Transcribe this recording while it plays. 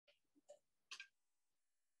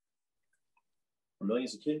For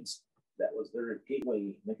millions of kids, that was their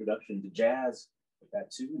gateway introduction to jazz with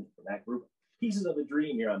that tune from that group. Pieces of a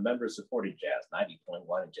Dream here on member-supported Jazz 90.1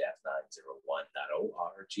 and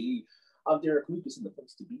Jazz901.org. I'm Derek Lucas, in the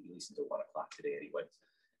place to be, at least until 1 o'clock today anyways.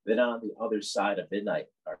 Then on the other side of midnight,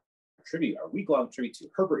 our week-long tribute to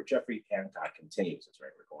Herbert Jeffrey Hancock continues. That's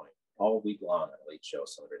right, we're going all week long on a late show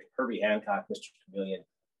celebrating Herbie Hancock, Mr. Chameleon,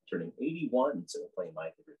 turning 81. So we're playing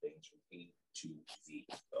my favorite things from A to Z.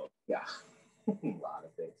 So yeah, a lot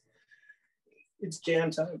of things. It's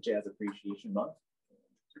jam time, Jazz Appreciation Month.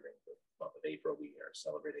 During the month of April, we are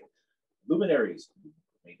celebrating luminaries who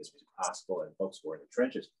made this music possible and folks who are in the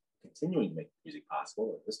trenches continuing to make music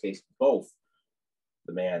possible. In this case, both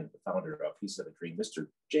the man, the founder of Pieces of a Dream, Mr.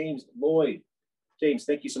 James Lloyd. James,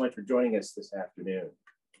 thank you so much for joining us this afternoon.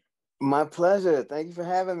 My pleasure. Thank you for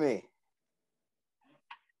having me.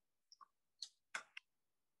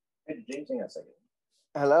 Hey, James, hang on a second.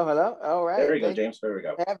 Hello. All right. There you go, James. There we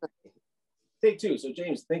go. Take two. So,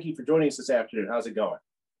 James, thank you for joining us this afternoon. How's it going?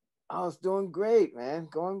 Oh, it's doing great, man.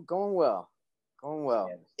 Going well.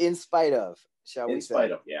 In spite of, shall we say. In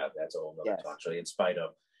spite of, yeah, that's a whole nother talk, actually. In spite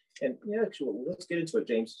of. And yeah, actually, let's get into it,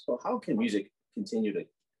 James. So how can music continue to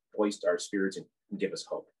hoist our spirits and give us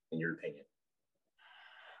hope, in your opinion?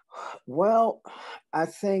 Well, I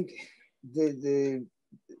think the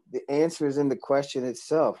answer is in the question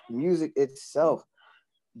itself. Music itself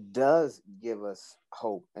does give us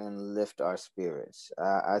hope and lift our spirits.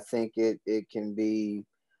 I think it can be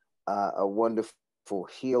a wonderful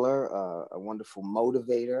healer, a wonderful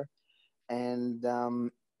motivator, and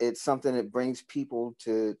it's something that brings people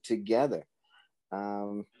together.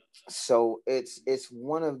 So it's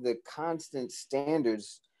one of the constant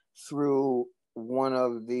standards through one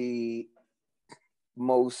of the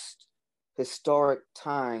most historic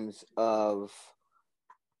times of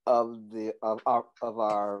the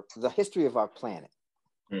history of our planet.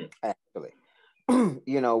 Actually, there's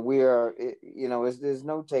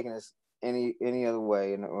no taking us any other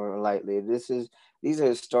way or lightly. These are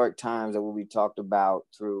historic times that will be talked about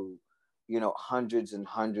through hundreds and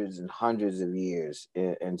hundreds and hundreds of years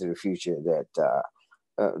into the future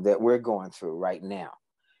that we're going through right now.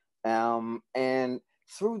 And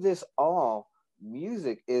through this all,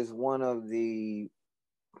 music is one of the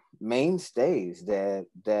mainstays that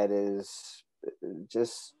is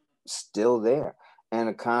just still there, and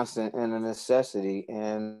a constant and a necessity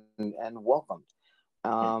and welcomed.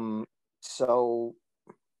 So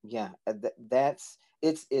yeah, that's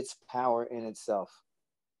its power in itself.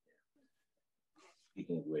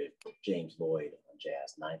 Speaking with James Lloyd on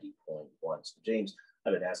Jazz 90.1. So James,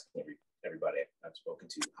 I've been asking everybody I've spoken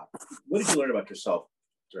to, what did you learn about yourself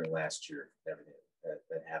during last year? Everything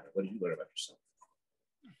that happened. What did you learn about yourself?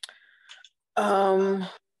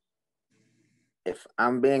 If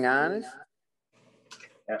I'm being honest,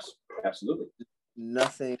 absolutely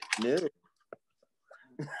nothing new.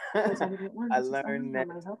 I learned that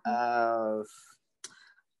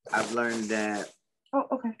I've learned that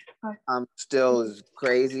I'm still as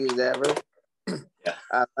crazy as ever. Yeah.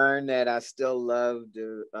 I learned that I still love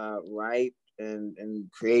to write and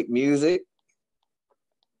create music,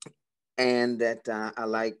 and that I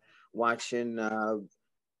like watching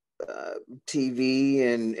TV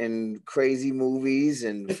and crazy movies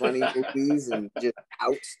and funny movies and just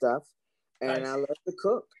out stuff. And I love to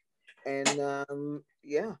cook. And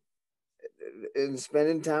and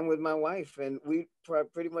spending time with my wife, and we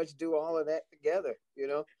pretty much do all of that together,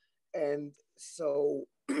 and so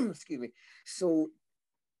excuse me. So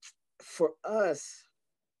for us,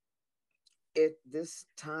 this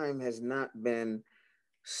time has not been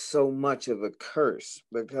so much of a curse,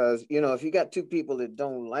 because if you got two people that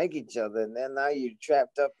don't like each other and then now you're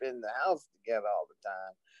trapped up in the house together all the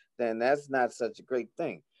time, then that's not such a great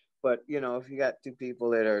thing. But if you got two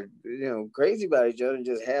people that are crazy about each other and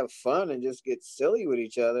just have fun and just get silly with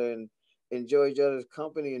each other and enjoy each other's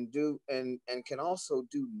company and can also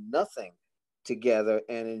do nothing together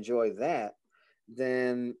and enjoy that,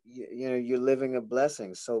 then you're living a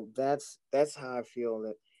blessing. So that's how I feel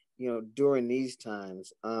that during these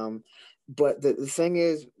times. But the thing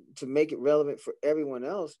is, to make it relevant for everyone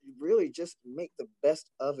else, you really just make the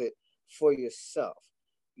best of it for yourself.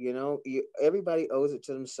 Everybody owes it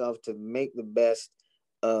to themselves to make the best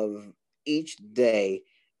of each day,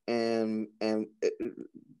 and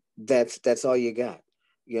that's all you got.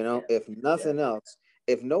 If nothing else,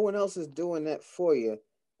 if no one else is doing that for you,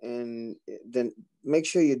 and then make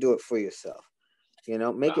sure you do it for yourself.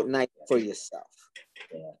 Make it nice for yourself.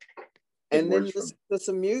 Yeah. And then listen to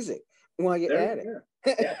some music while you're at it.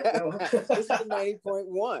 This is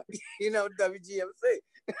 90.1, WGMC.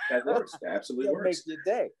 That works. Absolutely works. Make your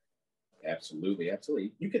day. Absolutely,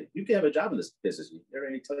 absolutely. You can have a job in this business. You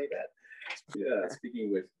already tell you that. Yeah,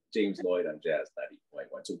 speaking with James Lloyd on Jazz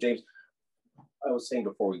 90.1. So James, I was saying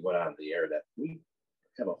before we went on the air that we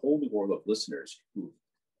have a whole new world of listeners who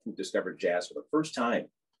discovered jazz for the first time.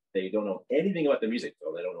 They don't know anything about the music,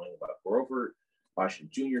 though. They don't know anything about Grover, Washington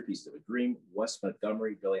Jr., Pieces of a Dream, Wes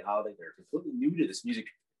Montgomery, Billie Holiday. They're completely new to this music,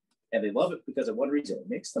 and they love it because of one reason: it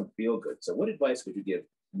makes them feel good. So, what advice would you give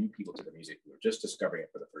new people to the music who are just discovering it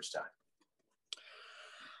for the first time?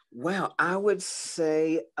 Well, I would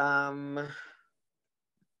say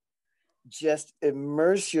just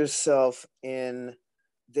immerse yourself in.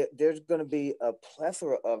 There's going to be a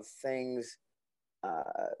plethora of things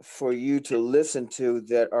for you to listen to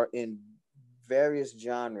that are in various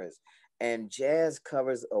genres, and jazz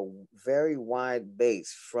covers a very wide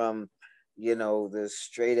base from, you know, the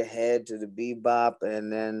straight ahead to the bebop,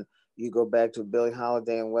 and then you go back to Billie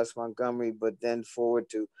Holiday and Wes Montgomery, but then forward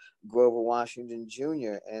to Grover Washington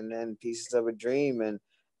Jr. and then Pieces of a Dream and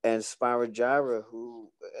Spyro Gyra,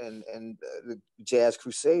 who and the Jazz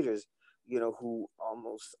Crusaders, you know, who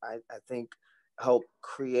almost I think helped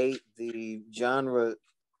create the genre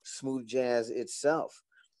smooth jazz itself.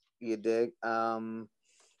 You dig?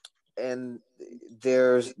 And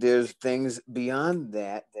there's things beyond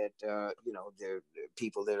that you know, there are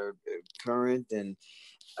people that are current and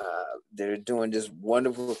they're doing just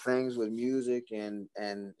wonderful things with music and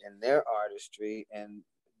their artistry and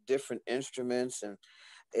different instruments, and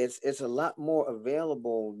it's a lot more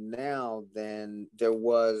available now than there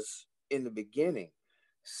was in the beginning.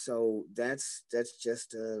 So that's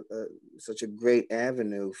just such a great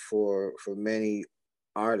avenue for many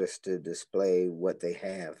artists to display what they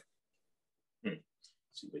have.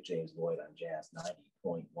 See with James Lloyd on Jazz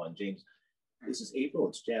 90.1. James, this is April.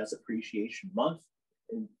 It's Jazz Appreciation Month.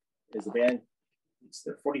 And as a band, it's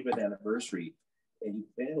their 45th anniversary. And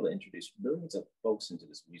you've been able to introduce millions of folks into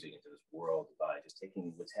this music, into this world by just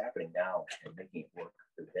taking what's happening now and making it work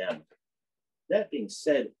for them. That being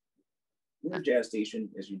said, we're a jazz station,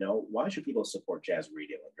 as you know. Why should people support jazz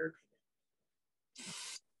radio in your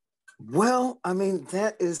opinion? Well, I mean,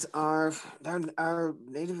 that is our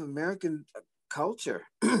Native American culture,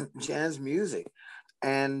 jazz music.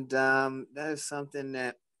 And that is something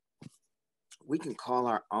that we can call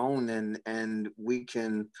our own and we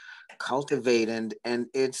can cultivate, and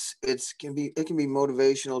it can be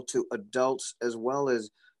motivational to adults as well as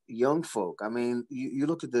young folk. I mean, you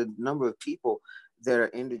look at the number of people that are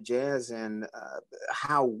into jazz and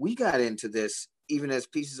how we got into this, even as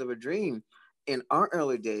Pieces of a Dream in our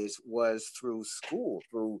early days, was through school,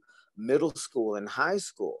 through middle school and high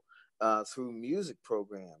school, through music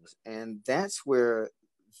programs. And that's where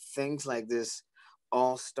things like this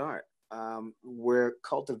all start, where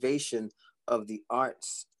cultivation of the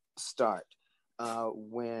arts start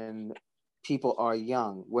when people are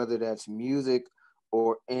young, whether that's music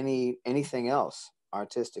or anything else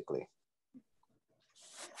artistically.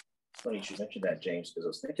 Funny you should mention that, James, because I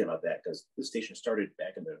was thinking about that, because this station started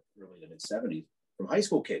back in the early to mid 70s from high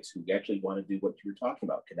school kids who actually want to do what you were talking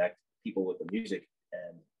about, connect people with the music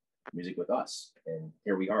and music with us. And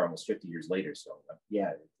here we are almost 50 years later. So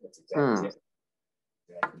yeah, that's exactly it.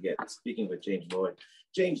 Yeah, speaking with James Lloyd.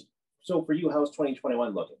 James, so for you, how's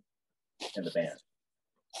 2021 looking and the band?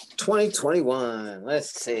 2021, let's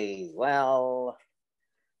see. Well,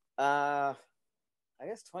 I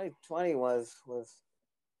guess 2020 was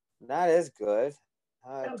not as good.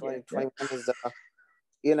 2021 is,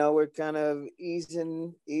 you know, we're kind of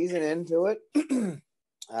easing into it.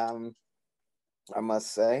 I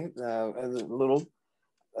must say, a little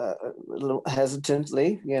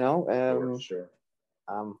hesitantly, you know. Sure.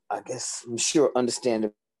 I guess I'm sure,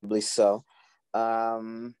 understandably so.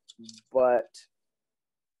 But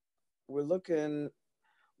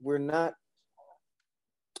we're not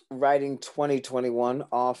writing 2021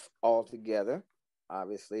 off altogether,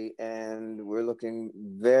 obviously, and we're looking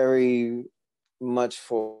very much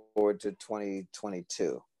forward to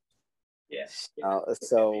 2022. Yes.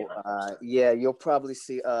 Yeah, you'll probably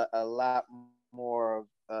see a lot more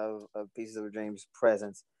of Pieces of a Dream's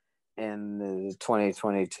presence in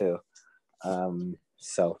 2022.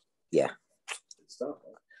 So yeah. Good stuff.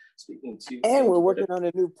 Speaking to, and we're working on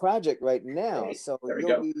a new project right now, hey, so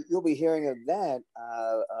you'll be hearing of that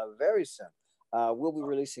very soon. We'll be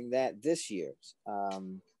releasing that this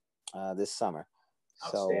summer.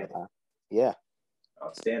 So yeah.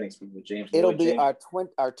 Outstanding. Speaking with James It'll Lloyd, be James.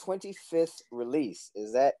 our 25th release.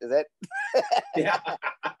 Is that? Yeah.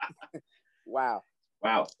 Wow.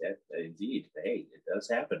 Indeed. Hey, it does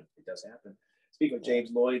happen. Speaking of James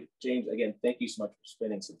Lloyd, James, again, thank you so much for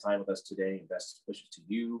spending some time with us today. Best wishes to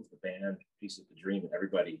you, the band, Piece of the Dream, and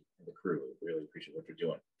everybody in the crew. appreciate what you're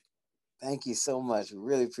doing. Thank you so much.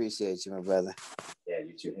 Really appreciate you, my brother. Yeah,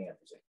 you too. Hang on for a second.